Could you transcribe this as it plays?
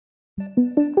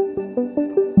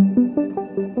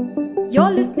You're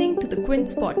listening to the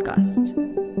Quince podcast.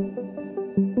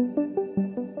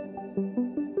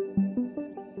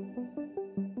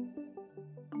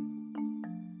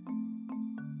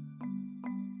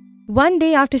 One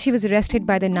day after she was arrested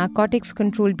by the Narcotics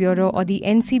Control Bureau or the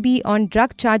NCB on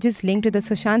drug charges linked to the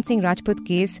Sushant Singh Rajput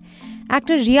case,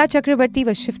 actor Riya Chakrabarti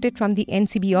was shifted from the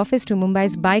NCB office to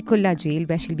Mumbai's Baikulla jail,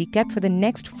 where she'll be kept for the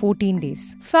next 14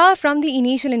 days. Far from the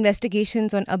initial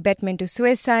investigations on abetment to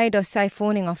suicide or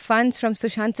siphoning of funds from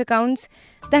Sushant's accounts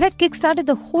that had kickstarted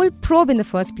the whole probe in the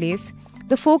first place,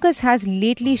 the focus has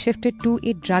lately shifted to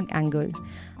a drug angle.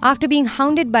 After being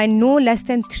hounded by no less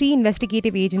than 3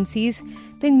 investigative agencies,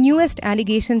 the newest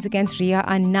allegations against Riya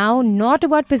are now not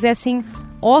about possessing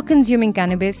or consuming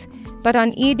cannabis, but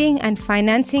on aiding and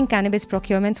financing cannabis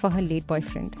procurements for her late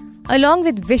boyfriend. Along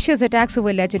with vicious attacks over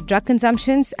alleged drug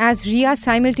consumptions, as Riya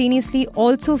simultaneously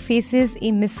also faces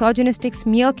a misogynistic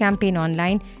smear campaign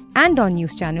online and on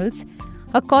news channels,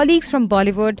 her colleagues from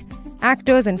Bollywood,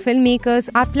 actors and filmmakers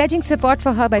are pledging support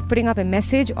for her by putting up a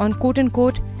message on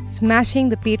quote-unquote smashing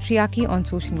the patriarchy on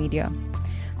social media.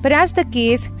 But as the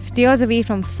case steers away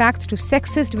from facts to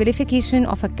sexist vilification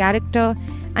of her character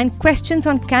and questions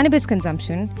on cannabis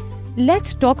consumption,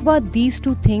 let's talk about these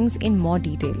two things in more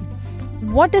detail.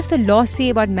 What does the law say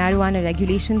about marijuana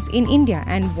regulations in India,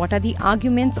 and what are the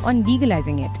arguments on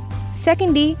legalizing it?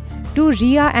 Secondly, do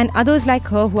Riya and others like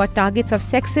her who are targets of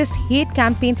sexist hate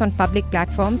campaigns on public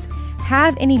platforms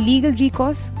have any legal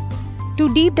recourse?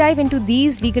 To deep dive into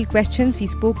these legal questions, we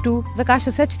spoke to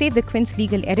Vakasha Sachdev, the Quince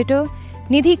legal editor,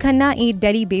 Nidhi Khanna, a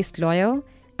Delhi-based lawyer,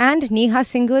 and Neha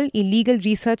Singhal, a legal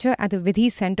researcher at the Vidhi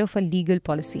Center for Legal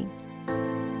Policy.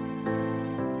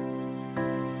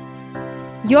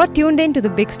 You're tuned in to The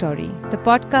Big Story, the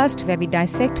podcast where we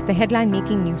dissect the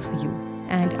headline-making news for you.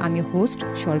 And I'm your host,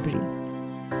 Shorbari.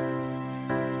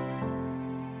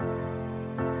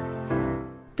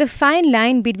 The fine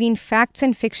line between facts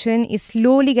and fiction is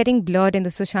slowly getting blurred in the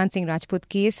Sushant Singh Rajput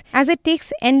case as it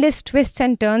takes endless twists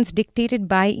and turns dictated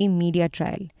by a media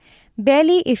trial.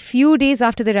 Barely a few days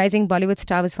after the rising Bollywood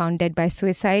star was found dead by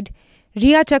suicide,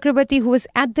 Riya Chakrabarti, who was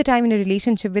at the time in a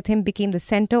relationship with him, became the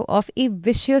center of a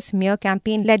vicious smear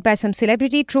campaign led by some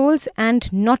celebrity trolls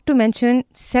and, not to mention,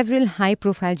 several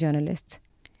high-profile journalists.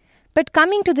 But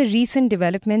coming to the recent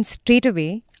developments straight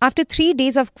away, after 3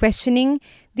 days of questioning,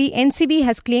 the NCB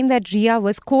has claimed that Riya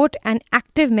was, quote, an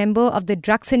active member of the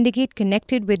drug syndicate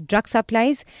connected with drug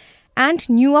supplies and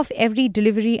knew of every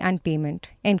delivery and payment,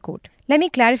 end quote. Let me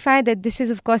clarify that this is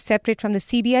of course separate from the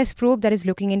CBI's probe that is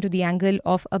looking into the angle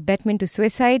of abetment to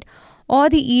suicide, or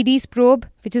the ED's probe,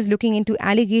 which is looking into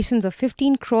allegations of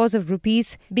 15 crores of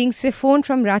rupees being siphoned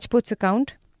from Rajput's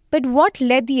account. But what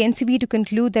led the NCB to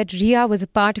conclude that Riya was a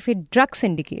part of a drug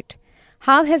syndicate?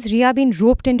 How has Riya been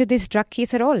roped into this drug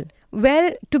case at all?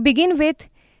 Well, to begin with,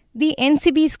 the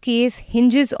NCB's case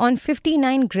hinges on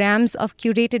 59 grams of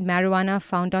curated marijuana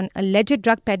found on alleged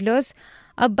drug peddlers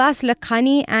Abbas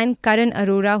Lakhani and Karan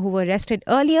Arora, who were arrested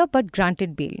earlier but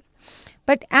granted bail.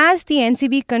 But as the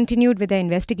NCB continued with their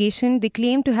investigation, they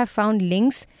claimed to have found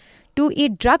links to a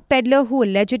drug peddler who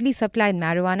allegedly supplied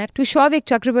marijuana to Shouvik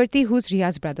Chakrabarti, who's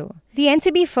Riya's brother. The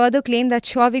NCB further claimed that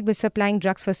Shouvik was supplying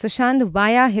drugs for Sushant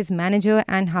via his manager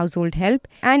and household help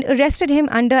and arrested him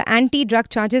under anti-drug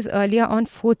charges earlier on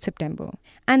 4th September.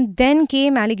 And then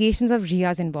came allegations of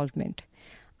Riya's involvement.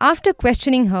 After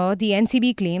questioning her, the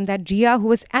NCB claimed that Riya, who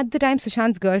was at the time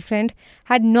Sushant's girlfriend,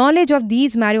 had knowledge of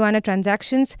these marijuana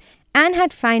transactions and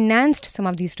had financed some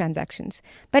of these transactions.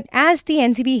 But as the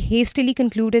NCB hastily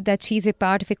concluded that she's a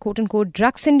part of a quote-unquote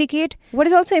drug syndicate, what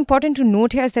is also important to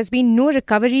note here is there's been no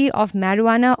recovery of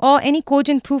marijuana or any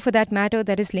cogent proof for that matter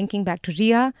that is linking back to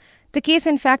Riya. The case,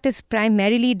 in fact, is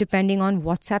primarily depending on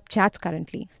WhatsApp chats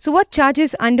currently. So what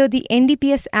charges under the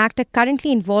NDPS Act are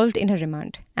currently involved in her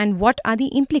remand? And what are the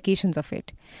implications of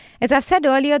it? As I've said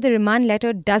earlier, the remand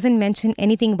letter doesn't mention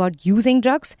anything about using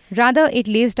drugs. Rather, it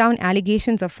lays down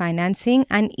allegations of financing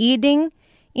and aiding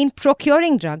in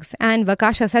procuring drugs. And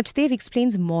Vakasha Sachdev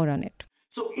explains more on it.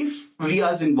 So if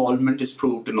Riya's involvement is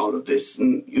proved in all of this,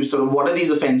 what are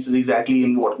these offences exactly,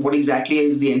 and what exactly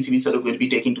is the NCB sort of going to be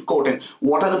taking to court, and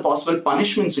what are the possible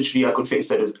punishments which Riya could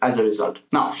face as a result?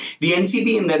 Now, the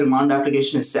NCB in their remand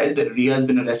application has said that Riya has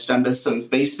been arrested under some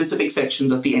very specific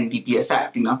sections of the NDPS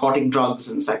Act, the Narcotic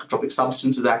Drugs and Psychotropic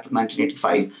Substances Act of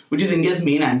 1985, which is India's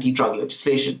main anti-drug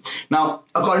legislation. Now,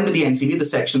 according to the NCB, the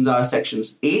sections are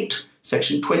Sections 8,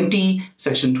 Section 20,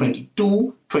 Section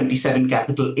 22, 27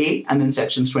 capital A, and then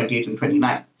Sections 28 and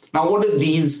 29. Now, what do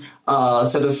these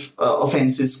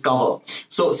offences cover?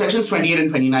 So sections 28 and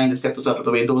 29, let's get those out of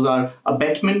the way. Those are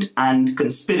abetment and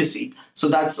conspiracy. So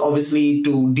that's obviously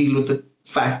to deal with the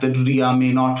fact that Ria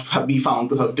may not be found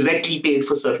to have directly paid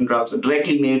for certain drugs or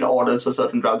directly made orders for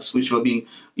certain drugs which were being,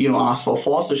 asked for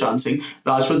Sushant Singh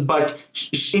Rajput. But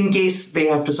in case they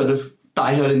have to sort of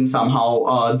tie her in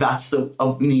somehow, that's the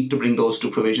need to bring those two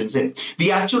provisions in.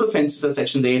 The actual offences are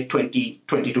sections 8, 20,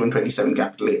 22 and 27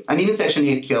 capital A. And even section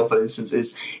 8 here, for instance,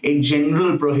 is a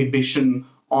general prohibition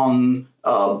on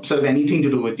anything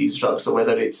to do with these drugs. So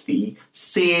whether it's the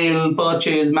sale,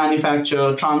 purchase,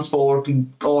 manufacture, transport,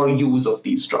 or use of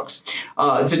these drugs.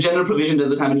 It's a general provision,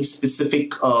 doesn't have any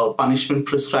specific punishment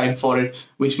prescribed for it,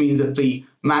 which means that the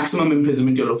maximum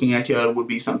imprisonment you're looking at here would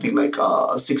be something like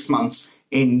 6 months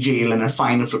in jail and a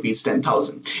fine of rupees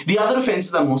 10,000. The other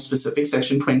offences are more specific.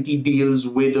 Section 20 deals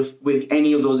with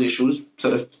any of those issues,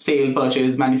 sort of sale,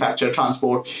 purchase, manufacture,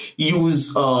 transport,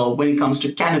 use when it comes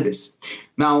to cannabis.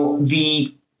 Now,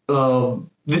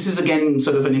 this is again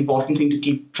sort of an important thing to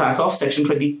keep track of. Section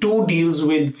 22 deals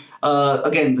with,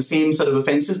 again, the same sort of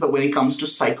offences, but when it comes to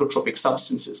psychotropic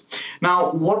substances.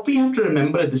 Now, what we have to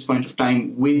remember at this point of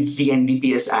time with the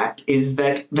NDPS Act is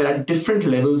that there are different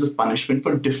levels of punishment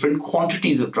for different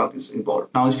quantities of drugs involved.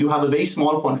 Now, if you have a very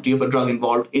small quantity of a drug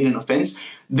involved in an offence,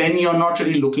 then you're not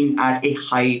really looking at a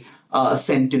high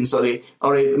sentence or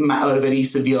a very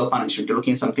severe punishment. You're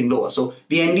looking at something lower. So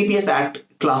the NDPS Act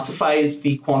classifies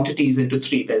the quantities into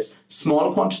three. There's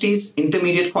small quantities,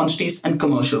 intermediate quantities, and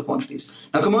commercial quantities.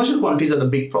 Now, commercial quantities are the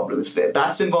big problem. If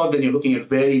that's involved, then you're looking at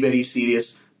very, very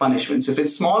serious punishments. If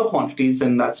it's small quantities,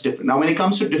 then that's different. Now, when it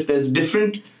comes to there's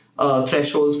different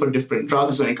thresholds for different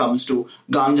drugs. When it comes to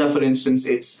ganja, for instance,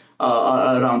 it's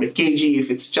around a kg.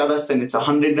 If it's charas, then it's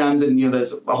 100 grams, and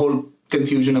there's a whole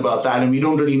confusion about that, and we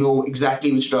don't really know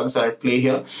exactly which drugs are at play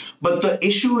here. But the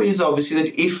issue is obviously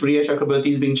that if Riya Chakrabarti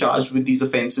is being charged with these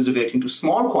offences relating to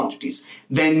small quantities,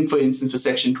 then, for instance, for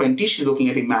Section 20, she's looking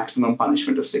at a maximum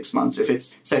punishment of 6 months. If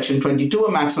it's Section 22,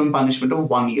 a maximum punishment of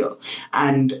 1 year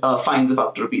and fines of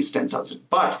up to rupees 10,000.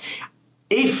 But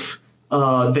if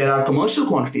there are commercial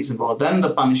quantities involved, then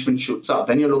the punishment shoots up.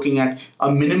 Then you're looking at a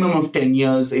minimum of 10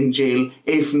 years in jail,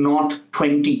 if not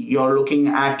 20. You're looking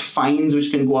at fines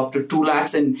which can go up to 2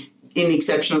 lakhs, and in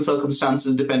exceptional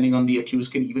circumstances, depending on the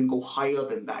accused, can even go higher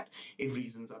than that if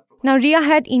reasons are provided. Now, Riya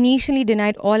had initially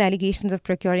denied all allegations of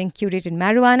procuring curated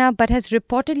marijuana, but has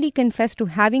reportedly confessed to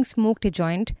having smoked a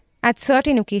joint at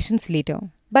certain occasions later.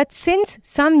 But since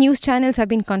some news channels have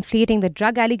been conflating the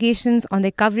drug allegations on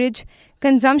their coverage,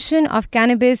 consumption of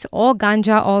cannabis or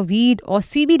ganja or weed or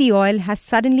CBD oil has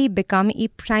suddenly become a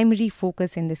primary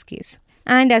focus in this case.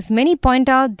 And as many point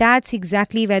out, that's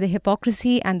exactly where the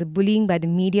hypocrisy and the bullying by the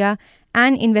media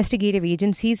and investigative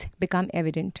agencies become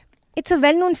evident. It's a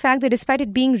well-known fact that despite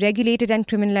it being regulated and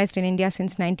criminalized in India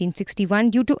since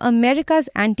 1961 due to America's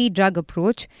anti-drug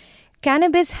approach,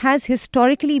 cannabis has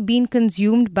historically been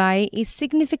consumed by a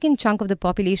significant chunk of the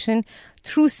population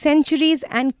through centuries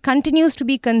and continues to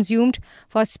be consumed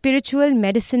for spiritual,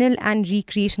 medicinal, and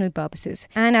recreational purposes.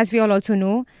 And as we all also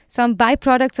know, some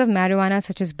byproducts of marijuana,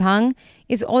 such as bhang,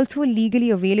 is also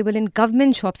legally available in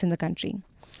government shops in the country.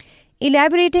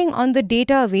 Elaborating on the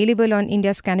data available on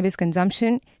India's cannabis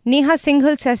consumption, Neha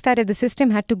Singhal says that if the system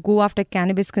had to go after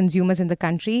cannabis consumers in the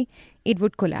country, it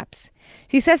would collapse.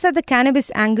 She says that the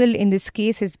cannabis angle in this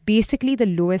case is basically the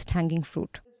lowest hanging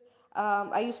fruit.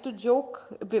 I used to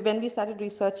joke when we started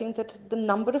researching that the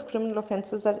number of criminal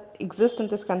offences that exist in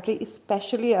this country,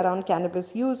 especially around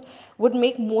cannabis use, would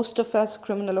make most of us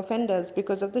criminal offenders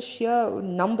because of the sheer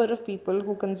number of people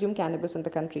who consume cannabis in the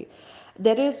country.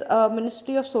 There is a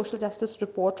Ministry of Social Justice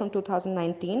report from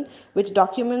 2019 which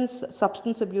documents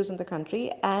substance abuse in the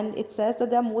country, and it says that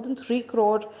there are more than 3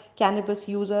 crore cannabis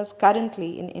users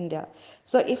currently in India.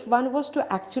 So if one was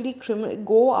to actually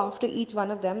go after each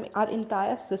one of them, our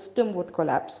entire system would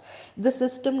collapse. The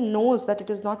system knows that it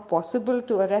is not possible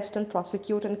to arrest and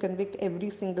prosecute and convict every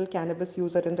single cannabis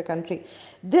user in the country.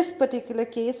 This particular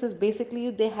case is basically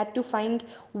they had to find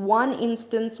one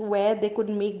instance where they could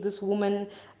make this woman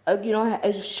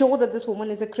show that this woman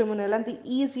is a criminal, and the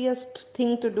easiest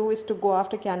thing to do is to go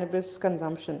after cannabis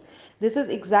consumption. This is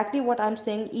exactly what I'm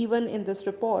saying even in this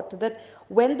report, that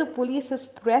when the police is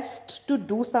pressed to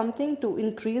do something to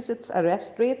increase its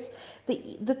arrest rates,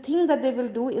 the thing that they will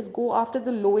do is go after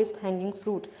the lowest hanging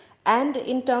fruit. And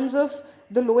in terms of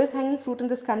the lowest hanging fruit in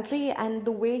this country and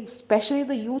the way especially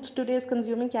the youth today is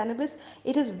consuming cannabis,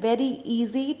 it is very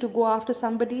easy to go after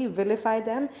somebody, vilify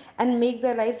them, and make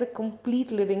their lives a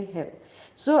complete living hell.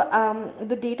 So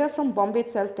the data from Bombay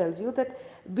itself tells you that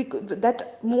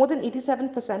that more than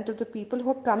 87% of the people who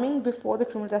are coming before the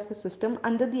criminal justice system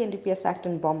under the NDPS Act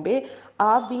in Bombay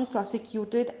are being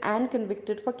prosecuted and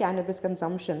convicted for cannabis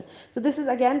consumption. So this is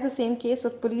again the same case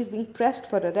of police being pressed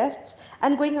for arrests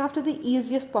and going after the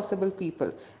easiest possible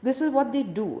people. This is what they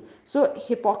do. So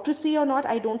hypocrisy or not,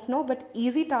 I don't know, but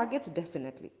easy targets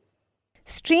definitely.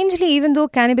 Strangely, even though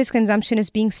cannabis consumption is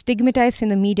being stigmatized in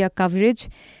the media coverage,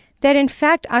 there in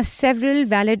fact are several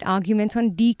valid arguments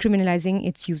on decriminalizing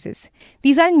its uses.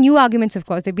 These are new arguments, of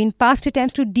course. There have been past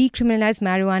attempts to decriminalize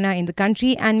marijuana in the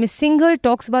country, and Ms. Singhal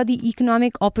talks about the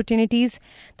economic opportunities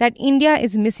that India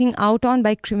is missing out on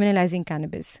by criminalizing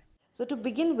cannabis. So to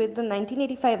begin with, the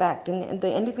 1985 Act, the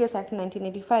NDPS Act in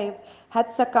 1985,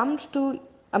 had succumbed to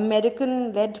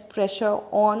American-led pressure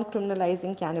on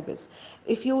criminalizing cannabis.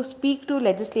 If you speak to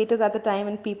legislators at the time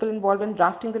and people involved in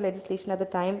drafting the legislation at the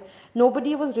time,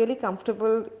 nobody was really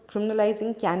comfortable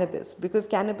criminalizing cannabis because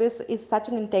cannabis is such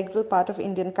an integral part of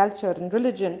Indian culture and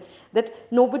religion that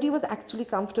nobody was actually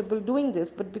comfortable doing this.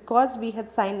 But because we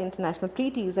had signed international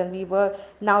treaties and we were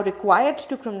now required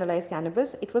to criminalize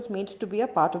cannabis, it was made to be a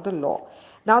part of the law.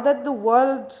 Now that the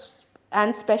world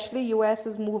and especially US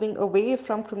is moving away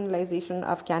from criminalization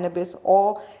of cannabis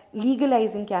or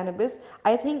legalizing cannabis,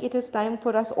 I think it is time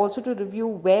for us also to review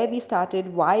where we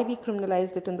started, why we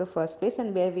criminalized it in the first place,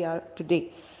 and where we are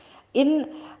today.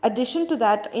 In addition to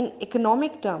that, in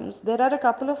economic terms, there are a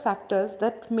couple of factors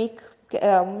that make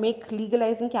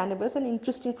legalizing cannabis an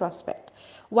interesting prospect.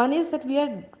 One is that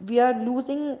we are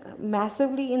losing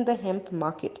massively in the hemp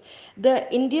market. The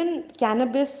Indian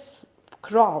cannabis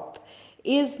crop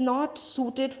is not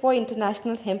suited for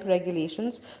international hemp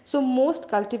regulations, so most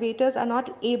cultivators are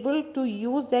not able to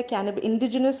use their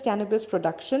indigenous cannabis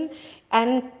production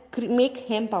and make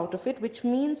hemp out of it, which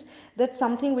means that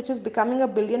something which is becoming a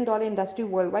 $1 billion industry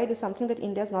worldwide is something that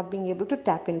India is not being able to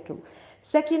tap into.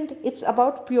 Second, it's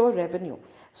about pure revenue.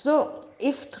 So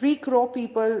if 3 crore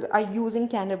people are using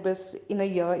cannabis in a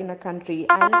year in a country,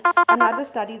 and another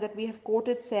study that we have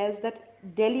quoted says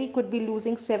that Delhi could be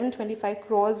losing 725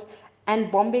 crores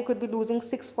and Bombay could be losing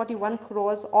 641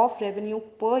 crores of revenue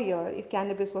per year if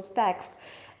cannabis was taxed,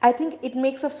 I think it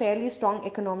makes a fairly strong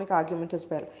economic argument as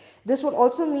well. This will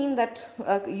also mean that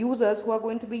users who are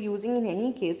going to be using in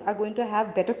any case are going to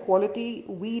have better quality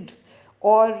weed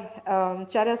or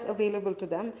charas available to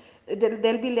them.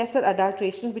 There'll be lesser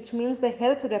adulteration, which means the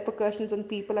health repercussions on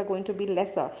people are going to be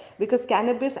lesser, because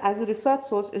cannabis, as a research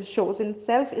source shows, in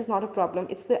itself is not a problem.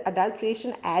 It's the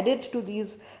adulteration added to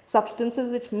these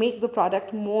substances which make the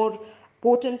product more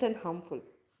potent and harmful.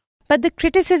 But the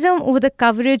criticism over the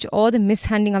coverage or the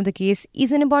mishandling of the case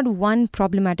isn't about one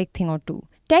problematic thing or two.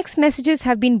 Text messages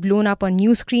have been blown up on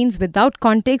news screens without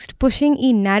context, pushing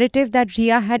a narrative that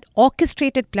Ria had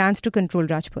orchestrated plans to control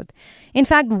Rajput. In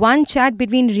fact, one chat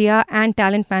between Ria and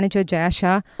talent manager Jaya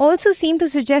Shah also seemed to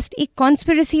suggest a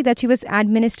conspiracy that she was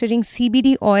administering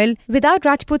CBD oil without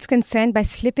Rajput's consent by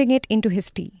slipping it into his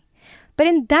tea. But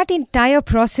in that entire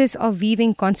process of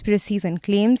weaving conspiracies and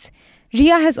claims,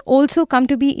 Ria has also come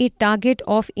to be a target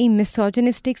of a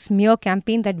misogynistic smear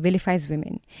campaign that vilifies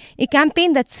women. A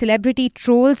campaign that celebrity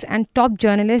trolls and top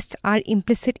journalists are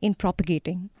implicit in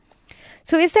propagating.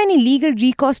 So is there any legal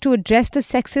recourse to address the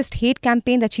sexist hate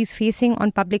campaign that she's facing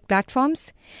on public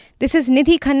platforms? This is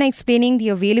Nidhi Khanna explaining the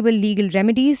available legal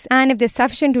remedies and if they're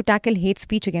sufficient to tackle hate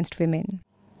speech against women.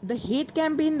 The hate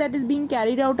campaign that is being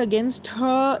carried out against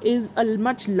her is a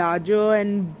much larger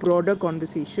and broader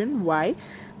conversation. Why?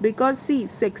 Because see,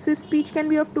 sexist speech can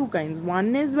be of two kinds.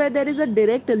 One is where there is a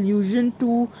direct allusion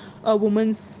to a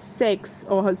woman's sex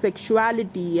or her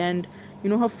sexuality and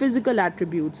her physical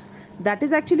attributes. That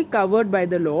is actually covered by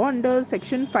the law under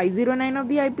section 509 of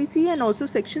the IPC and also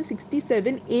section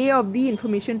 67A of the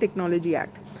Information Technology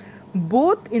Act.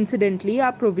 Both, incidentally,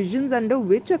 are provisions under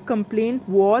which a complaint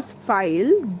was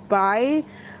filed by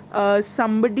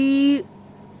somebody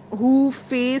who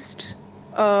faced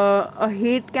a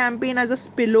hate campaign as a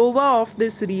spillover of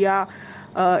this Ria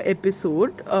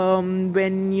episode,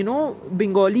 when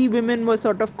Bengali women were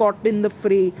sort of caught in the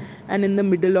fray and in the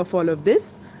middle of all of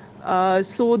this.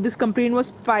 So this complaint was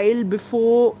filed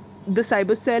before the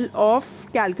cyber cell of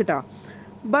Calcutta.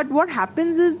 But what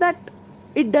happens is that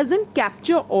it doesn't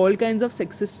capture all kinds of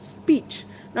sexist speech.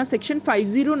 Now, section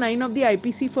 509 of the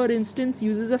IPC, for instance,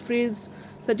 uses a phrase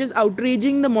such as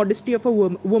outraging the modesty of a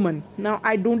woman. Now,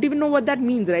 I don't even know what that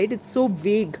means, right? It's so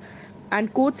vague.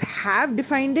 And courts have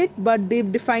defined it, but they've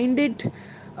defined it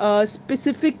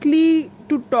specifically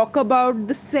to talk about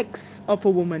the sex of a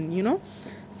woman.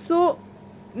 So,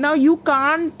 now you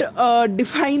can't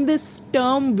define this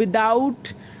term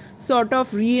without sort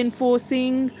of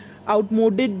reinforcing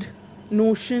outmoded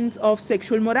notions of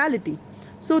sexual morality.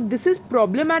 So this is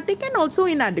problematic and also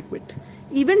inadequate.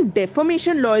 Even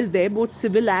defamation law is there, both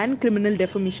civil and criminal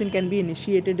defamation can be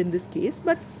initiated in this case,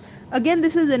 but again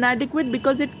this is inadequate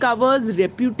because it covers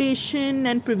reputation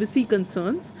and privacy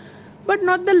concerns, but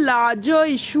not the larger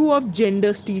issue of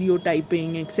gender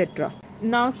stereotyping, etc.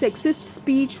 Now, sexist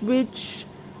speech which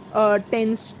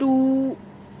tends to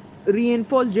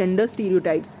reinforce gender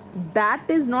stereotypes, that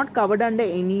is not covered under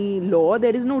any law.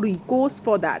 There is no recourse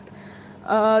for that.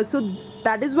 So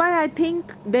that is why I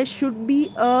think there should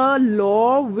be a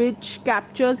law which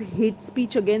captures hate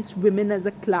speech against women as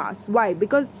a class. Why?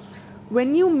 Because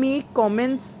when you make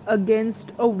comments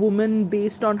against a woman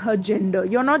based on her gender,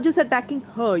 you're not just attacking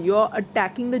her, you're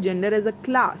attacking the gender as a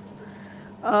class.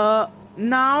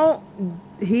 Now,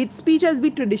 hate speech as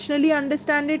we traditionally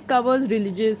understand it covers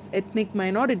religious, ethnic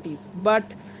minorities, but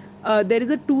there is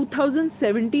a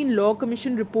 2017 Law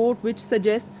Commission report which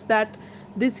suggests that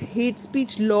this hate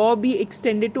speech law be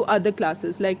extended to other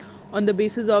classes, like on the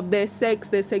basis of their sex,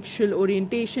 their sexual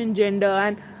orientation, gender,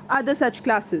 and other such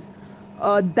classes.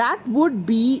 That would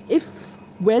be, if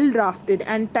well drafted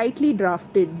and tightly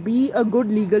drafted, be a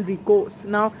good legal recourse.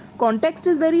 Now, context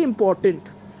is very important.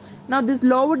 Now, this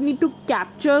law would need to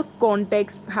capture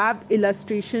context, have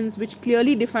illustrations which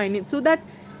clearly define it, so that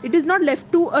it is not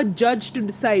left to a judge to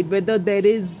decide whether there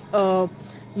is,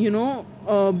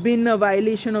 been a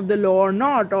violation of the law or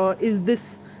not, or is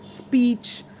this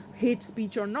speech hate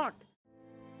speech or not.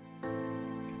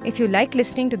 If you like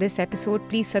listening to this episode,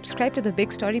 please subscribe to the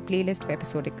Big Story playlist for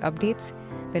episodic updates.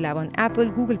 We're live on Apple,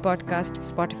 Google Podcast,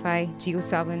 Spotify,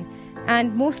 JioSaavn,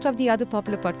 and most of the other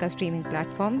popular podcast streaming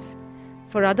platforms.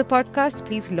 For other podcasts,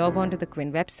 please log on to the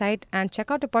Quint website and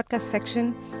check out the podcast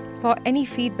section. For any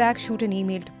feedback, shoot an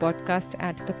email to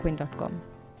podcasts@thequint.com.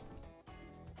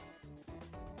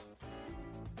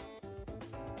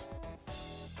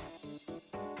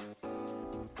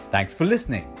 Thanks for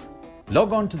listening.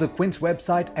 Log on to the Quint's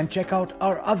website and check out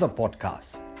our other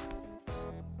podcasts.